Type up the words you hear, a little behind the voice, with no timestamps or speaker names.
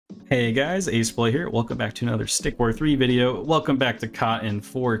Hey guys, AsePlayer here. Welcome back to another Stick War 3 video. Welcome back to Caught in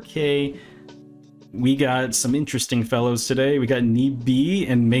 4K. We got some interesting fellows today. We got Knee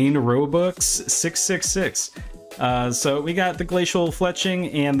and main Robux 666. So we got the Glacial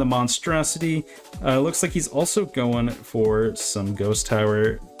Fletching and the Monstrosity. Looks like he's also going for some Ghost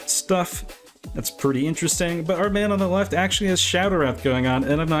Tower stuff. That's pretty interesting, but our man on the left actually has Shadow Wrath going on,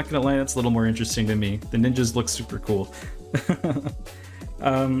 and I'm not gonna lie, that's a little more interesting to me. The ninjas look super cool.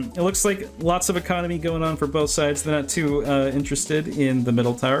 It looks like lots of economy going on for both sides. They're not too interested in the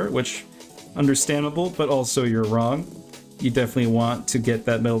middle tower, which understandable, but also you're wrong. You definitely want to get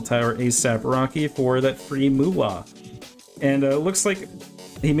that middle tower ASAP Rocky for that free moolah. And it looks like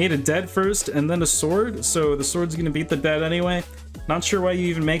he made a dead first and then a sword, so the sword's gonna beat the dead anyway. Not sure why you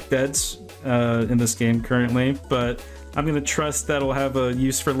even make deads in this game currently, but I'm gonna trust that'll have a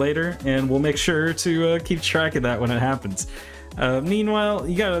use for later, and we'll make sure to keep track of that when it happens. Meanwhile,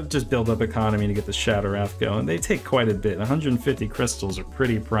 you gotta just build up economy to get the Shadow Wrath going. They take quite a bit. 150 crystals are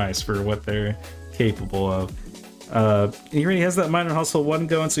pretty priced for what they're capable of. He already has that Minor Hustle 1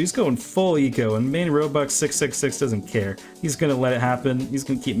 going, so he's going full eco, and main Robux 666 doesn't care. He's gonna let it happen. He's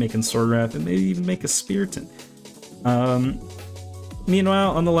gonna keep making Sword Wrath and maybe even make a Spiriton.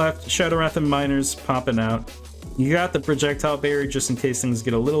 Meanwhile, on the left, Shadow Wrath and Miners popping out. You got the projectile barrier just in case things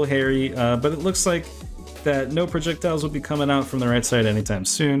get a little hairy, but it looks like that no projectiles will be coming out from the right side anytime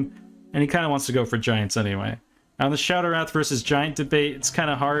soon, and he kind of wants to go for Giants anyway. Now the Shadow Wrath versus Giant debate, it's kind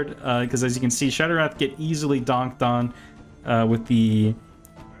of hard, because as you can see, Shadow Wrath get easily donked on with the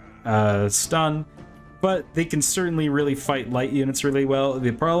stun, but they can certainly really fight light units really well.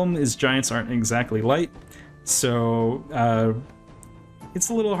 The problem is Giants aren't exactly light, so it's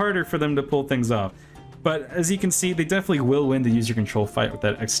a little harder for them to pull things off. But as you can see, they definitely will win the user control fight with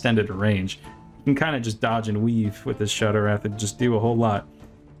that extended range. You can kind of just dodge and weave with this Shadow Wrath and just do a whole lot.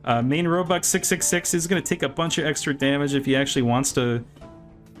 Main Robux 666 is going to take a bunch of extra damage if he actually wants to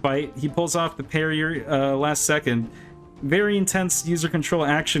fight. He pulls off the parry last second. Very intense user control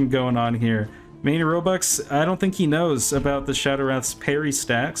action going on here. Main Robux, I don't think he knows about the Shadow Wrath's parry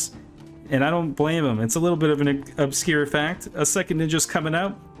stacks, and I don't blame him. It's a little bit of an obscure fact. A second ninja's coming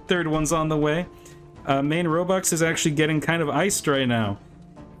out, third one's on the way. Main Robux is actually getting kind of iced right now.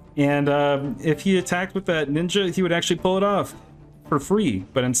 And if he attacked with that ninja, he would actually pull it off for free,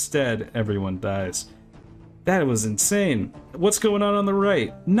 but instead everyone dies. That was insane. What's going on the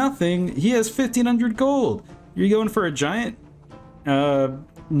right? Nothing. He has 1,500 gold. You're going for a giant?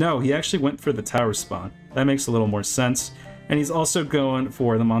 No, he actually went for the tower spawn. That makes a little more sense. And he's also going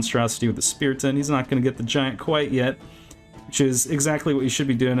for the monstrosity with the Spiriton. He's not going to get the giant quite yet, which is exactly what you should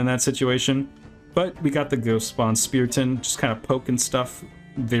be doing in that situation. But we got the ghost spawn Spiriton, just kind of poking stuff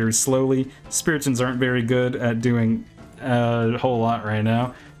very slowly. Spiritons aren't very good at doing a whole lot right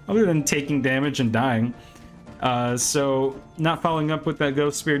now, other than taking damage and dying. So not following up with that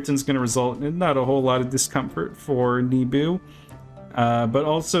ghost Spiriton is going to result in not a whole lot of discomfort for Nibu. But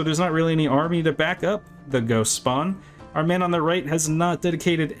also there's not really any army to back up the ghost spawn. Our man on the right has not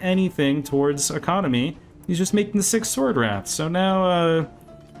dedicated anything towards economy. He's just making the 6 Sword Wrath. So now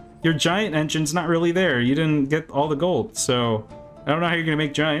your giant engine's not really there. You didn't get all the gold, so I don't know how you're going to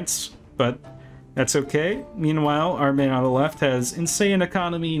make giants, but that's okay. Meanwhile, our man on the left has insane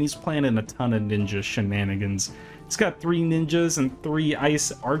economy, and he's planning a ton of ninja shenanigans. He's got 3 ninjas and 3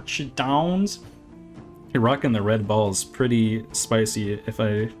 ice archidowns. You're rocking the red balls, pretty spicy, if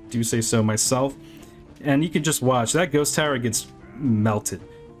I do say so myself. And you can just watch. That ghost tower gets melted,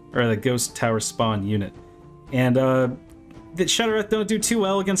 or the ghost tower spawn unit. And the Shadow Wrath don't do too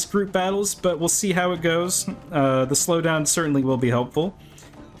well against group battles, but we'll see how it goes. The slowdown certainly will be helpful.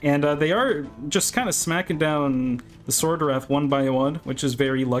 And they are just kind of smacking down the Sword Wrath one by one, which is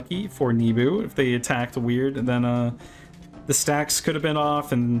very lucky for Nibu. If they attacked weird, then the stacks could have been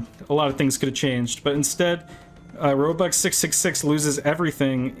off and a lot of things could have changed. But instead, Robux 666 loses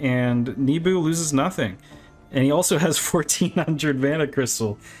everything and Nibu loses nothing. And he also has 1,400 Mana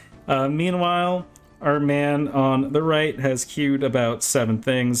Crystal. Meanwhile, our man on the right has queued about 7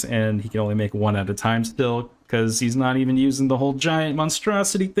 things, and he can only make 1 at a time still, because he's not even using the whole giant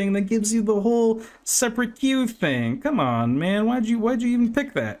monstrosity thing that gives you the whole separate queue thing. Come on, man, why'd you even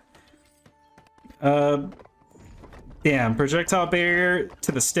pick that? Damn, projectile barrier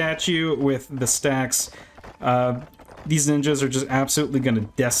to the statue with the stacks. These ninjas are just absolutely gonna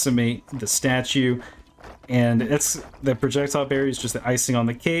decimate the statue, and the projectile barrier is just the icing on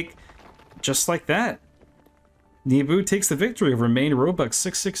the cake. Just like that, Nibu takes the victory over main Robux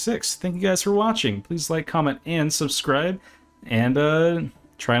 666. Thank you guys for watching. Please like, comment, and subscribe. And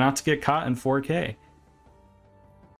try not to get caught in 4K.